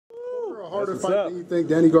a harder fight than you think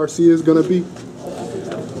Danny Garcia is going to be?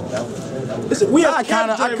 Listen, we have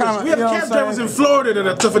cab drivers in Florida that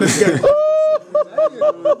are tougher than this guy.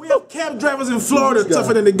 We have cab drivers in Florida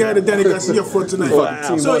tougher than the guy that Danny Garcia fought tonight.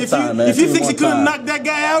 Wow. So if you think he couldn't knock that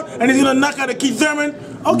guy out and he's gonna knock out a Keith Thurman,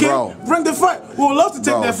 okay, bring the fight. We would love to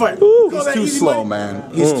take that fight. He's too slow,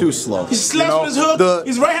 man. He's too slow. He slaps with his hook.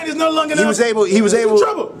 His right hand is no longer enough.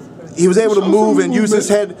 He was able to move and use his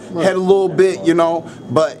head a little bit, you know,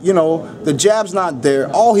 but you know, the jab's not there.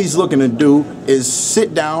 All he's looking to do is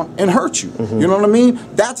sit down and hurt you. You know what I mean?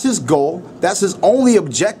 That's his goal. That's his only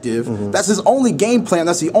objective. That's his only game plan.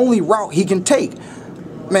 That's the only route he can take.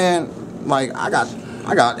 Man, like I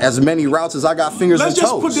got as many routes as I got fingers and toes.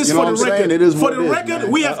 Let's just put this for the record. It is for the record,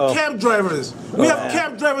 we have cab drivers. We have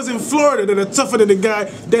cab drivers in Florida that are tougher than the guy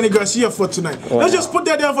Danny Garcia fought tonight. Let's just put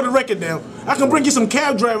that down for the record now. I can bring you some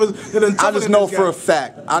cab drivers that are tougher I just know for a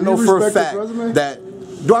fact. I know for a fact that.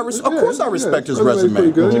 Of course I respect his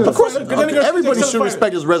resume. Of course, everybody should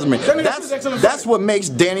respect his resume. That's what makes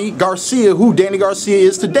Danny Garcia who Danny Garcia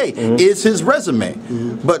is today, is his resume.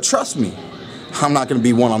 But trust me, I'm not going to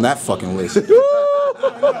be one on that fucking list. No,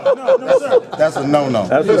 sir. That's a no-no.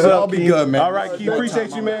 That's what's up. I'll be good, man. All right, Keith,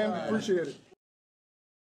 appreciate you, man. Appreciate it.